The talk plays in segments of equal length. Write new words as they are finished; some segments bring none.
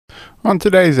On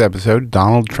today's episode,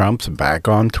 Donald Trump's back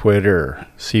on Twitter.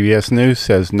 CBS News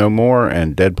says no more,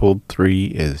 and Deadpool 3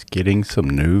 is getting some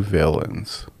new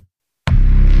villains.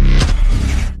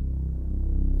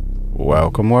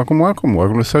 Welcome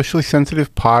to Socially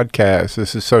Sensitive Podcast.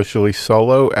 This is Socially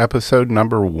Solo, episode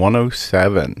number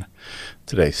 107.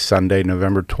 Today's Sunday,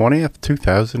 November 20th,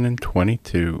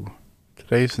 2022.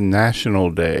 Today's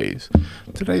National Days.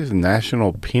 Today's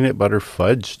National Peanut Butter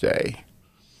Fudge Day.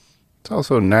 It's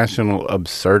also National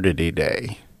Absurdity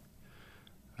Day.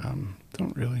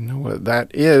 Don't really know what that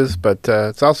is, but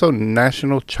it's also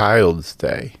National Child's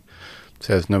Day. It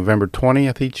says November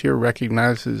 20th each year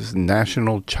recognizes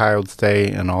National Child's Day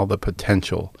and all the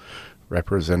potential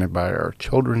represented by our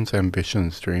children's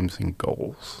ambitions, dreams, and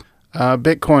goals.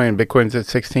 Bitcoin's at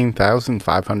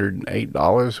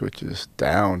 $16,508, which is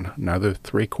down another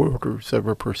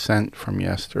 0.75% from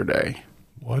yesterday.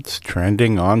 What's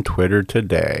trending on Twitter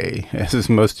today? As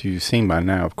most of you have seen by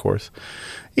now, of course,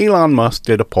 Elon Musk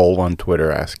did a poll on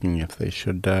Twitter asking if they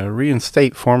should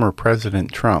reinstate former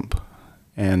President Trump.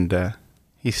 And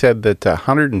he said that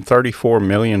 134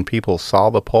 million people saw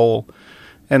the poll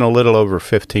and a little over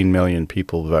 15 million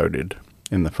people voted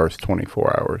in the first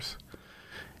 24 hours.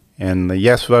 And the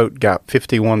yes vote got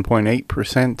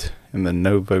 51.8% and the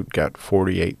no vote got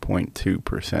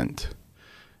 48.2%.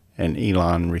 And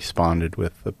Elon responded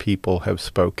with, "The people have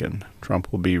spoken.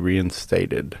 Trump will be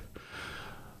reinstated.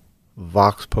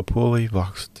 Vox populi,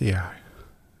 vox Dei,"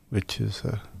 which is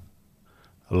a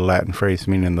Latin phrase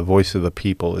meaning the voice of the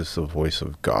people is the voice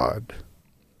of God.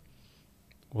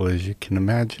 Well, as you can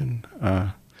imagine,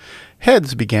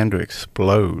 heads began to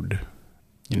explode.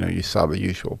 You know, you saw the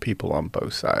usual people on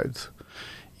both sides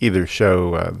either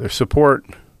show their support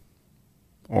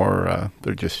or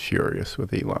they're just furious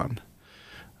with Elon.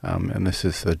 And this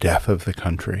is the death of the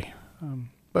country.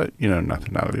 But, you know,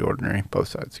 nothing out of the ordinary. Both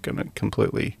sides are going to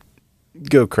completely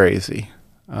go crazy.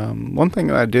 One thing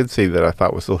that I did see that I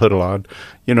thought was a little odd,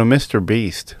 you know, Mr.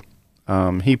 Beast,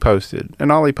 he posted,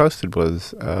 and all he posted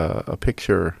was a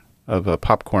picture of a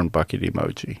popcorn bucket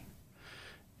emoji.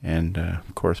 And,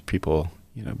 of course, people,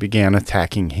 you know, began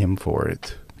attacking him for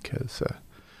it because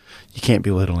you can't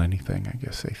belittle anything, I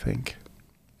guess they think.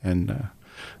 And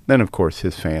then, of course,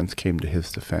 his fans came to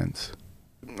his defense.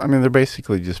 I mean, they're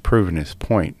basically just proving his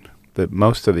point that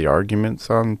most of the arguments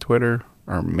on Twitter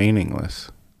are meaningless.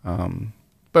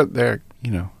 But they're, you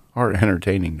know, are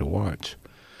entertaining to watch.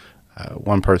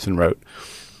 One person wrote,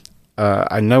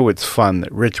 "I know it's fun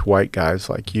that rich white guys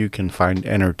like you can find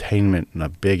entertainment in a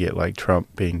bigot like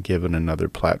Trump being given another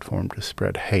platform to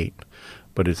spread hate,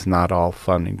 but it's not all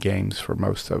fun and games for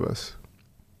most of us."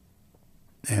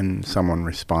 And someone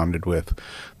responded with,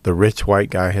 "The rich white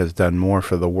guy has done more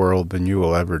for the world than you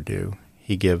will ever do.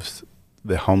 He gives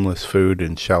the homeless food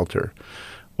and shelter.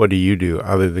 What do you do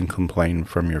other than complain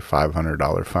from your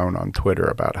 $500 phone on Twitter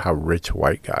about how rich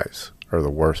white guys are the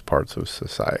worst parts of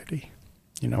society?"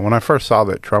 You know, when I first saw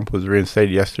that Trump was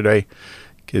reinstated yesterday,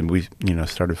 we, you know,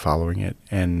 started following it,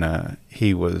 and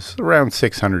he was around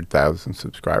 600,000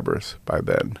 subscribers by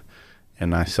then.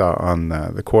 And I saw on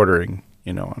the quartering,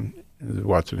 you know,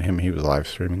 watching him, he was live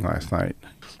streaming last night,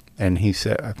 and he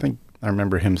said, I think I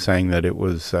remember him saying that it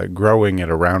was growing at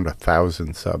around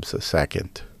 1,000 subs a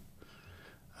second.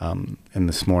 And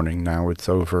this morning now it's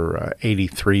over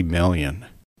 83 million.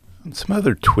 On some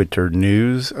other Twitter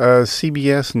news,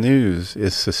 CBS News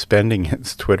is suspending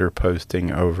its Twitter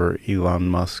posting over Elon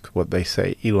Musk, what they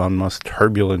say Elon Musk's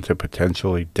turbulent and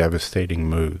potentially devastating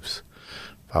moves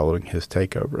following his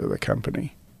takeover of the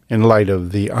company. In light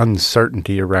of the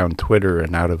uncertainty around Twitter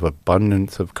and out of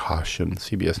abundance of caution,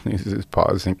 CBS News is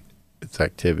pausing its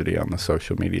activity on the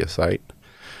social media site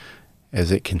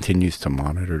as it continues to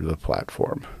monitor the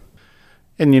platform.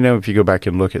 And, you know, if you go back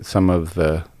and look at some of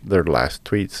their last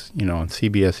tweets, you know, on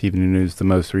CBS Evening News, the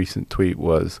most recent tweet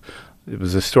was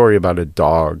a story about a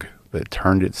dog that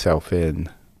turned itself in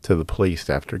to the police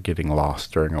after getting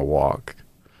lost during a walk.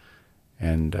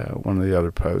 And one of the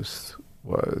other posts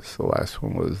the last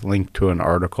one was linked to an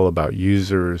article about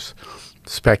users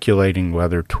speculating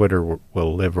whether Twitter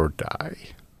will live or die.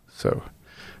 So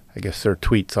I guess their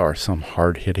tweets are some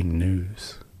hard-hitting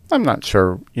news. I'm not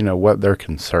sure, you know, what their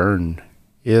concern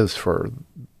is for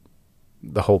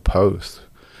the whole post.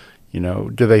 You know,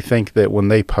 do they think that when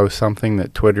they post something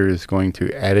that Twitter is going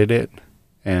to edit it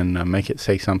and make it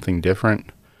say something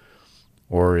different?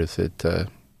 Or is it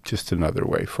just another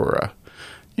way for a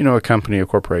company, a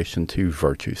corporation to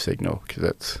virtue signal?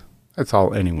 Because that's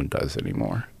all anyone does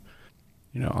anymore.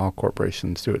 You know, all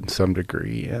corporations do it in some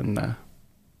degree, and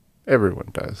everyone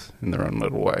does in their own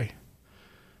little way.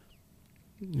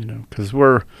 You know, because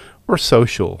we're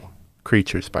social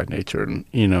creatures by nature, and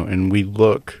and we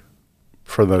look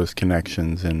for those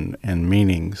connections and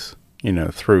meanings,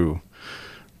 through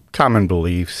common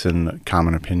beliefs and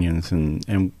common opinions,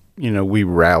 and we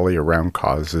rally around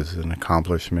causes and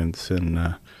accomplishments,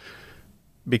 and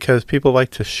because people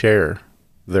like to share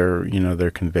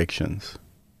their convictions,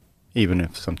 even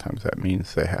if sometimes that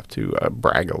means they have to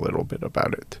brag a little bit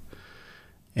about it.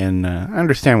 And I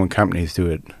understand when companies do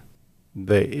it,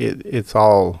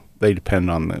 they depend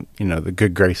on the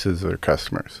good graces of their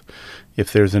customers.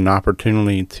 If there's an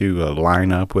opportunity to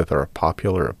line up with our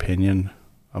popular opinion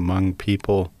among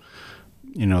people,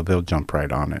 they'll jump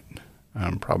right on it.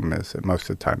 Problem is that most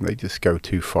of the time they just go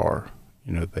too far.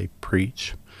 They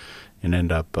preach and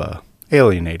end up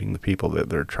alienating the people that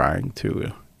they're trying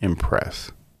to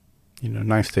impress.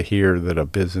 Nice to hear that a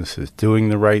business is doing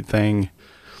the right thing,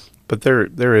 but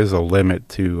there is a limit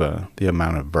to the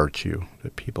amount of virtue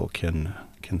that people can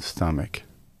stomach.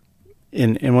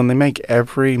 And when they make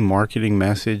every marketing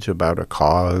message about a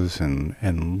cause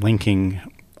and linking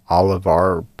all of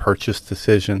our purchase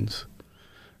decisions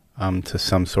to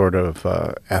some sort of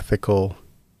ethical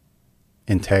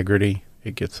integrity,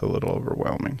 it gets a little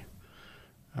overwhelming.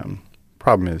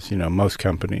 Problem is, most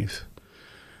companies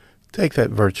take that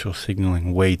virtual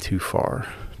signaling way too far,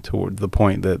 toward the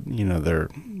point that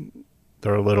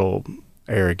they're a little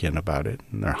arrogant about it,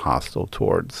 and they're hostile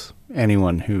towards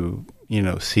anyone who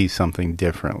sees something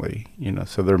differently.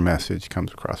 So their message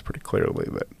comes across pretty clearly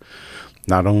that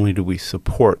not only do we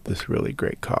support this really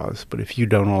great cause, but if you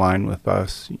don't align with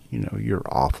us, you're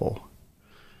awful.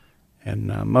 And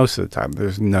most of the time,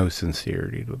 there's no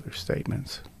sincerity to their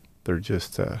statements. They're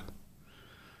just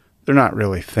they're not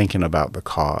really thinking about the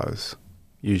cause.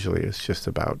 Usually, it's just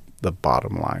about the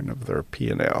bottom line of their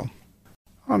P&L.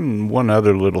 On one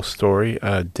other little story,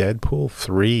 Deadpool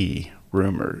 3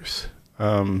 rumors.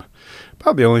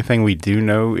 About the only thing we do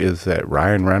know is that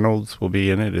Ryan Reynolds will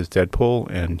be in it as Deadpool,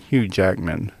 and Hugh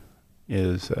Jackman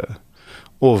is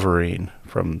Wolverine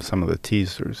from some of the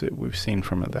teasers that we've seen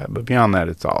from that. But beyond that,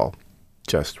 it's all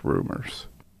just rumors.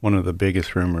 One of the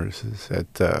biggest rumors is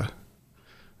that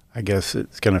I guess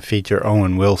it's going to feature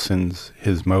Owen Wilson's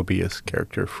his Mobius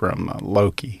character from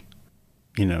Loki.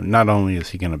 Not only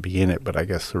is he going to be in it, but I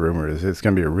guess the rumor is it's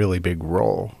going to be a really big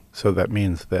role. So that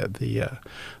means that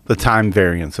the Time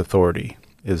Variance Authority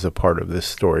is a part of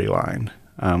this storyline,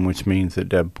 which means that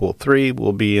Deadpool 3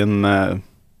 will be in the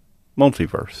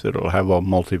multiverse. It'll have a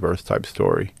multiverse type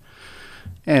story.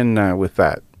 And with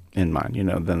that in mind,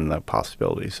 then the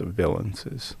possibilities of villains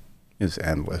is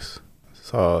endless. I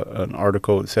saw an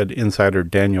article that said insider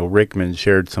Daniel Rickman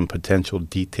shared some potential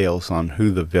details on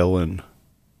who the villain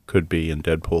could be in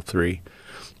Deadpool 3.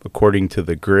 According to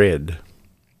The Grid,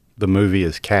 the movie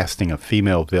is casting a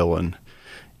female villain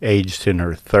aged in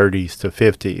her 30s to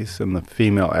 50s, and the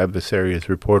female adversary is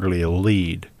reportedly a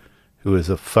lead who is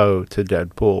a foe to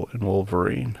Deadpool and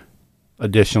Wolverine.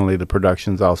 Additionally, the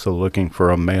production's also looking for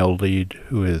a male lead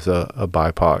who is a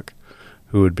BIPOC,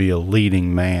 who would be a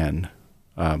leading man,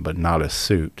 but not a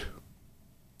suit.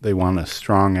 They want a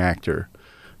strong actor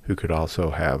who could also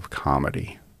have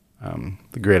comedy.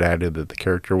 The Grid added that the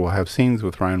character will have scenes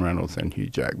with Ryan Reynolds and Hugh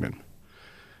Jackman.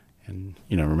 And,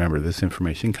 remember, this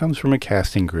information comes from a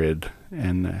casting grid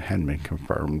and hadn't been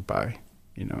confirmed by,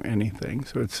 anything.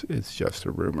 So it's just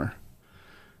a rumor.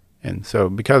 And so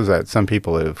because of that, some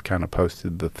people have kind of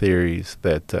posted the theories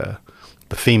that the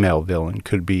female villain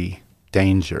could be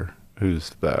Danger,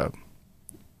 who's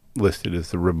listed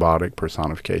as the robotic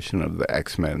personification of the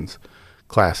X-Men's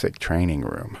classic training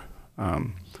room.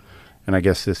 And I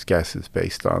guess this guess is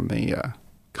based on the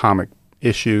comic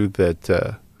issue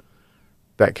that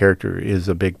that character is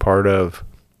a big part of,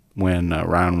 when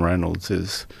Ryan Reynolds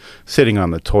is sitting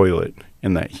on the toilet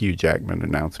in that Hugh Jackman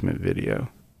announcement video.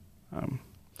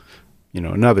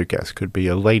 Another guess could be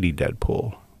a Lady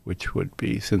Deadpool, which would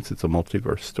be, since it's a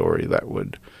multiverse story, that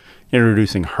would,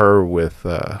 introducing her with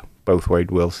both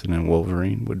Wade Wilson and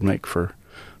Wolverine would make for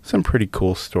some pretty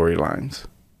cool storylines.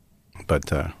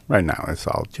 But right now, it's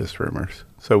all just rumors.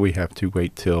 So we have to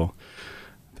wait till,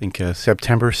 I think,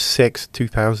 September 6th,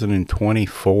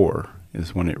 2024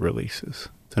 is when it releases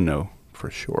to know for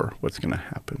sure what's going to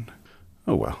happen.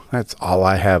 Oh, well, that's all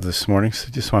I have this morning. So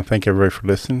just want to thank everybody for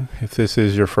listening. If this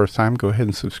is your first time, go ahead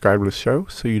and subscribe to the show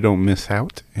so you don't miss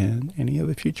out on any of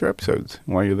the future episodes.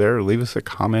 And while you're there, leave us a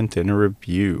comment and a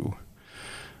review.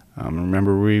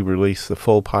 Remember, we release the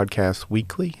full podcast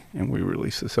weekly, and we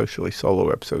release the Socially Solo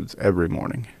episodes every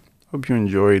morning. Hope you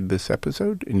enjoyed this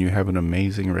episode, and you have an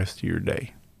amazing rest of your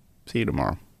day. See you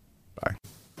tomorrow. Bye.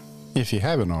 If you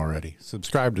haven't already,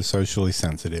 subscribe to Socially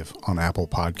Sensitive on Apple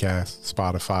Podcasts,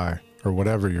 Spotify, or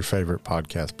whatever your favorite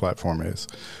podcast platform is.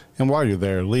 And while you're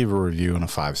there, leave a review and a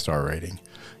 5-star rating.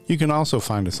 You can also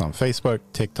find us on Facebook,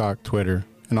 TikTok, Twitter,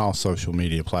 and all social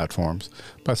media platforms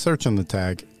by searching the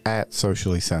tag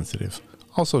 @sociallysensitive.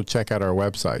 Also, check out our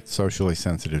website,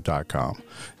 sociallysensitive.com,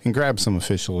 and grab some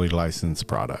officially licensed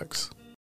products.